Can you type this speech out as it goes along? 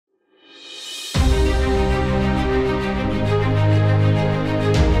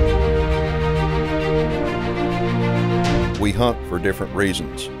We hunt for different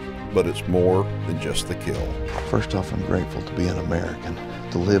reasons, but it's more than just the kill. First off, I'm grateful to be an American,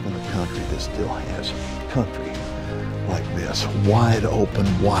 to live in a country that still has country like this. Wide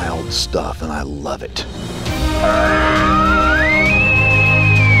open, wild stuff, and I love it.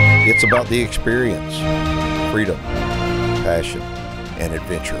 It's about the experience, freedom, passion, and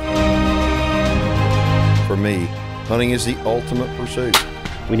adventure. For me, hunting is the ultimate pursuit.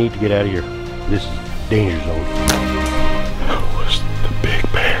 We need to get out of here. This is danger zone. That was the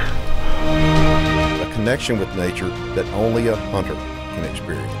big bear. A connection with nature that only a hunter can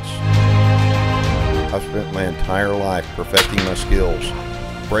experience. I've spent my entire life perfecting my skills,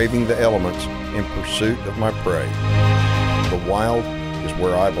 braving the elements in pursuit of my prey. The wild is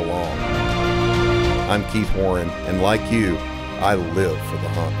where I belong. I'm Keith Warren, and like you, I live for the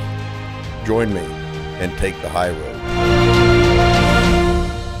hunt. Join me and take the high road.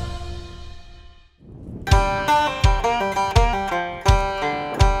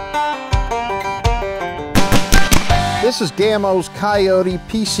 This is Gamo's Coyote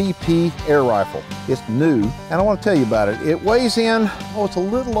PCP air rifle. It's new, and I want to tell you about it. It weighs in, it's a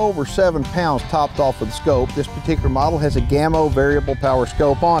little over 7 pounds topped off with the scope. This particular model has a Gamo variable power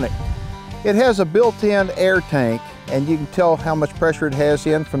scope on it. It has a built-in air tank, and you can tell how much pressure it has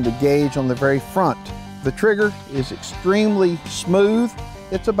in from the gauge on the very front. The trigger is extremely smooth.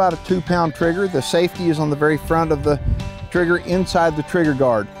 It's about a 2-pound trigger. The safety is on the very front of the trigger inside the trigger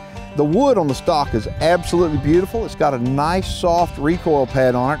guard. The wood on the stock is absolutely beautiful. It's got a nice soft recoil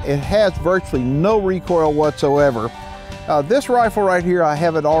pad on it. It has virtually no recoil whatsoever. This rifle right here, I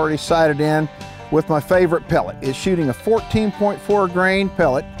have it already sighted in with my favorite pellet. It's shooting a 14.4 grain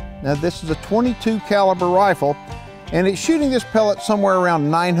pellet. Now this is a 22 caliber rifle, and it's shooting this pellet somewhere around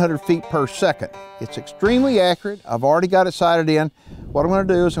 900 feet per second. It's extremely accurate. I've already got it sighted in. What I'm going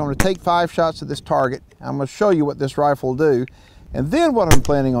to do is I'm going to take 5 shots at this target. I'm going to show you what this rifle will do. And then what I'm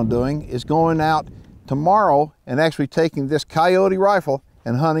planning on doing is going out tomorrow and actually taking this Coyote rifle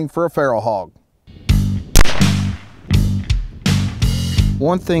and hunting for a feral hog.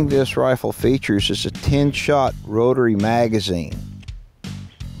 One thing this rifle features is a 10-shot rotary magazine.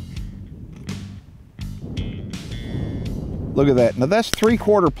 Look at that. Now that's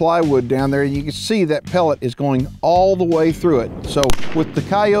 3/4 plywood down there, and you can see that pellet is going all the way through it. So with the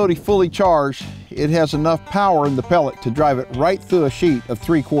Coyote fully charged, it has enough power in the pellet to drive it right through a sheet of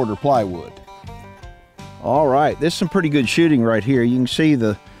 3/4 plywood. All right, this is some pretty good shooting right here. You can see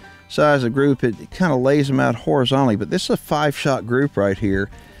the size of the group. It kind of lays them out horizontally, but this is a 5-shot group right here,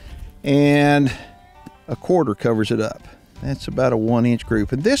 and a 1/4 covers it up. That's about a 1-inch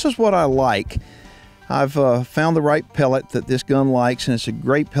group, and this is what I like. I've found the right pellet that this gun likes, and it's a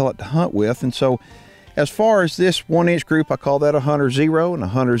great pellet to hunt with. And so as far as this 1-inch group, I call that a hunter zero, and a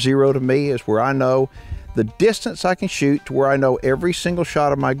hunter zero to me is where I know the distance I can shoot to where I know every single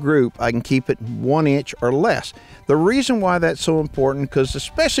shot of my group, I can keep it 1 inch or less. The reason why that's so important, because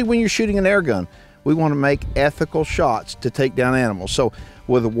especially when you're shooting an air gun, we want to make ethical shots to take down animals. So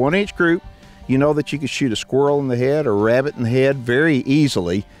with a 1-inch group, you know that you can shoot a squirrel in the head or a rabbit in the head very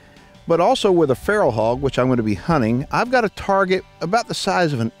easily. But also with a feral hog, which I'm going to be hunting, I've got a target about the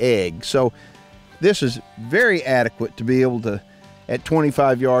size of an egg. So this is very adequate to be able to, at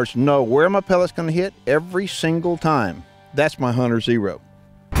 25 yards, know where my pellet's going to hit every single time. That's my hunter zero.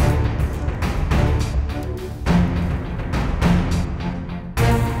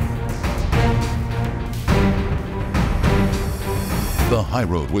 The High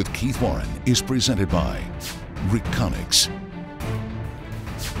Road with Keith Warren is presented by Reconics,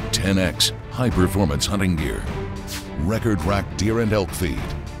 10X high-performance hunting gear, record rack deer and elk feed,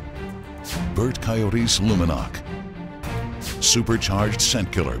 Burt Coyote's Luminoc, supercharged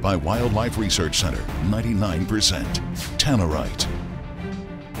scent killer by Wildlife Research Center, 99%, Tannerite,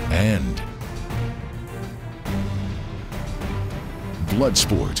 and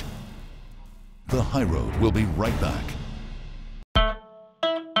Bloodsport. The High Road will be right back.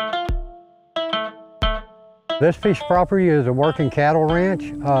 This piece of property is a working cattle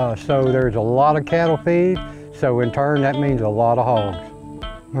ranch, so there's a lot of cattle feed, so in turn that means a lot of hogs.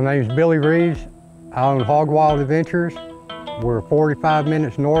 My name is Billy Reeves. I own Hog Wild Adventures. We're 45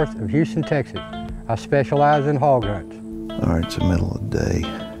 minutes north of Houston, Texas. I specialize in hog hunts. All right, it's the middle of the day,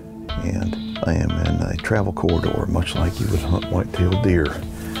 and I am in a travel corridor, much like you would hunt white-tailed deer.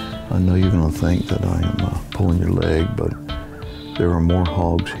 I know you're going to think that I am pulling your leg, but there are more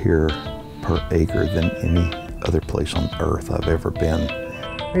hogs here per acre than any other place on earth I've ever been.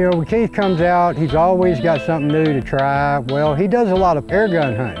 You know, when Keith comes out, he's always got something new to try. Well, he does a lot of air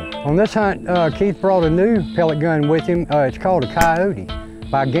gun hunting. On this hunt, Keith brought a new pellet gun with him. It's called a Coyote.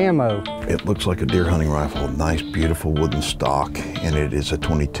 by Gamo. It looks like a deer hunting rifle, nice, beautiful wooden stock, and it is a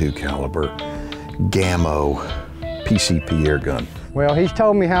 22 caliber Gamo PCP air gun. Well, he's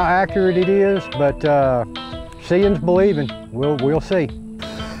told me how accurate it is, but seeing's believing. We'll see.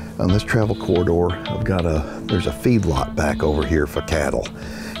 On this travel corridor, there's a feed lot back over here for cattle,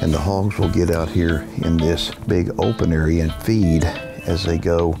 and the hogs will get out here in this big open area and feed as they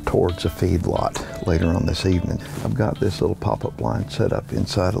go towards the feed lot later on this evening. I've got this little pop-up blind set up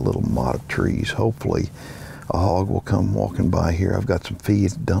inside a little motte of trees. Hopefully a hog will come walking by here. I've got some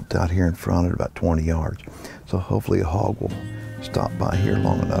feed dumped out here in front at about 20 yards. So hopefully a hog will stop by here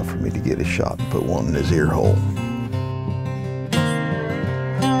long enough for me to get a shot and put one in his ear hole.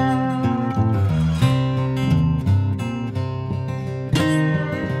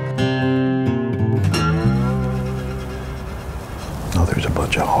 Oh, there's a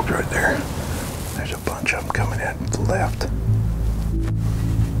bunch of hogs right there. There's a bunch of them coming in to the left.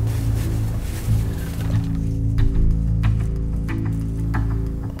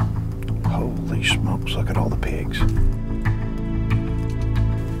 Holy smokes, look at all the pigs.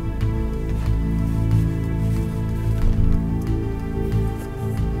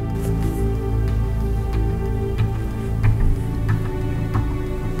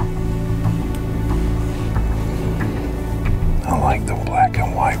 I like the black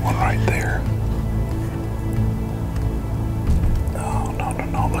and white one right there. No, no, no,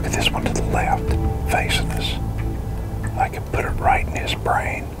 no. Look at this one to the left, facing us. I can put it right in his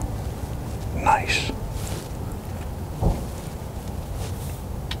brain. Nice.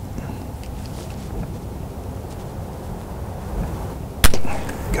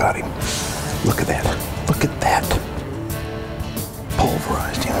 Got him. Look at that. Look at that.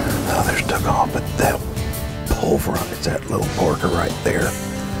 Pulverized him. Now they're stuck on, but that pulverized that little porker right there.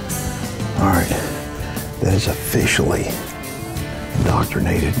 All right. That has officially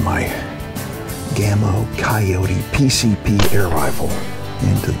indoctrinated my Gamo Coyote PCP air rifle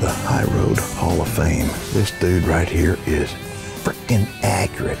into the High Road Hall of Fame. This dude right here is freaking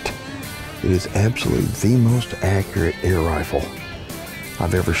accurate. It is absolutely the most accurate air rifle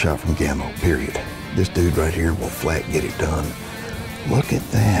I've ever shot from Gamo, period. This dude right here will flat get it done. Look at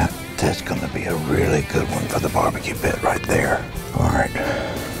that. That's gonna be a really good one for the barbecue pit right there. All right,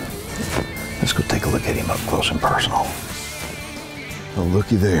 let's go take a look at him up close and personal. Oh,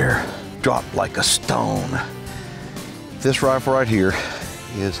 looky there. Dropped like a stone. This rifle right here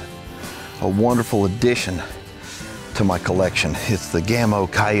is a wonderful addition to my collection. It's the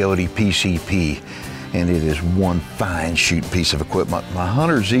Gamo Coyote PCP, and it is one fine shooting piece of equipment. My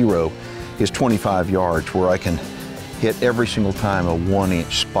Hunter Zero is 25 yards, where I can hit every single time a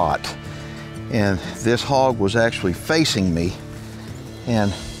 1-inch spot. And this hog was actually facing me,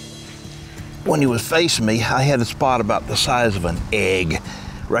 and when he was facing me, I had a spot about the size of an egg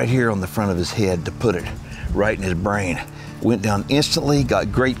right here on the front of his head to put it right in his brain. Went down instantly,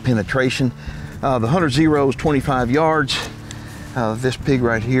 got great penetration. The Hunter Zero is 25 yards. This pig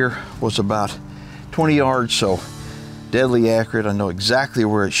right here was about 20 yards, so deadly accurate. I know exactly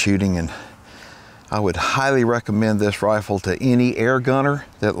where it's shooting, and I would highly recommend this rifle to any air gunner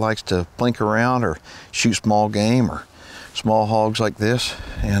that likes to plink around or shoot small game or small hogs like this.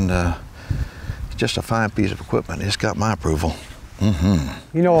 And it's just a fine piece of equipment. It's got my approval.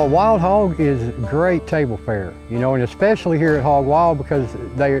 You know, a wild hog is great table fare, you know, and especially here at Hog Wild, because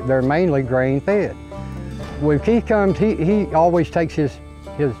they're mainly grain fed. When Keith comes, he always takes his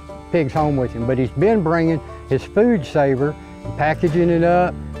pigs home with him, but he's been bringing his food saver, packaging it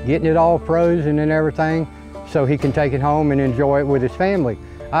up, getting it all frozen and everything, so he can take it home and enjoy it with his family.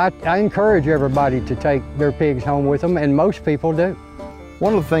 I encourage everybody to take their pigs home with them, and most people do.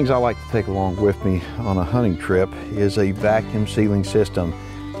 One of the things I like to take along with me on a hunting trip is a vacuum sealing system.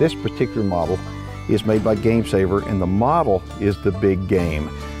 This particular model is made by Game Saver, and the model is the Big Game.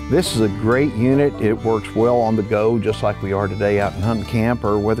 This is a great unit. It works well on the go, just like we are today out in hunting camp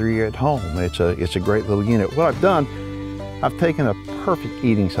or whether you're at home. It's a great little unit. What I've done, I've taken a perfect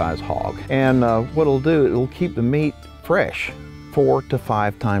eating size hog, and what it'll do, it'll keep the meat fresh 4 to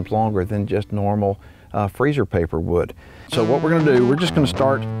 5 times longer than just normal freezer paper would. So what we're gonna do, we're just gonna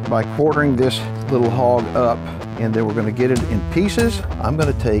start by quartering this little hog up, and then we're gonna get it in pieces. I'm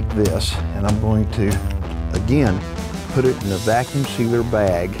gonna take this and I'm going to, again, put it in a vacuum sealer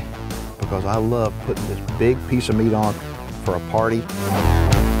bag, because I love putting this big piece of meat on for a party.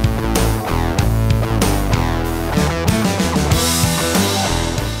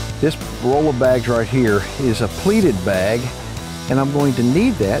 This roll of bags right here is a pleated bag, and I'm going to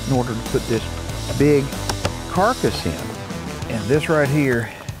need that in order to put this big carcass in. And this right here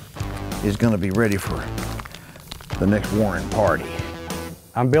is going to be ready for the next Warren party.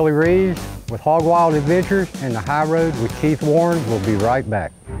 I'm Billy Reeves with Hog Wild Adventures, and the High Road with Keith Warren will be right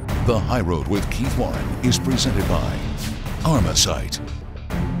back. The High Road with Keith Warren is presented by Armasight,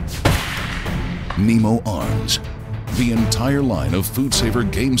 Nemo Arms, the entire line of Food Saver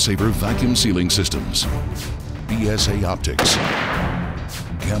Game Saver vacuum sealing systems, BSA Optics,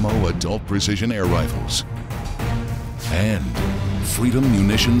 Gamo Adult Precision Air Rifles, and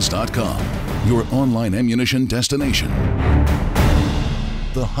FreedomMunitions.com, your online ammunition destination.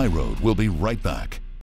 The High Road will be right back.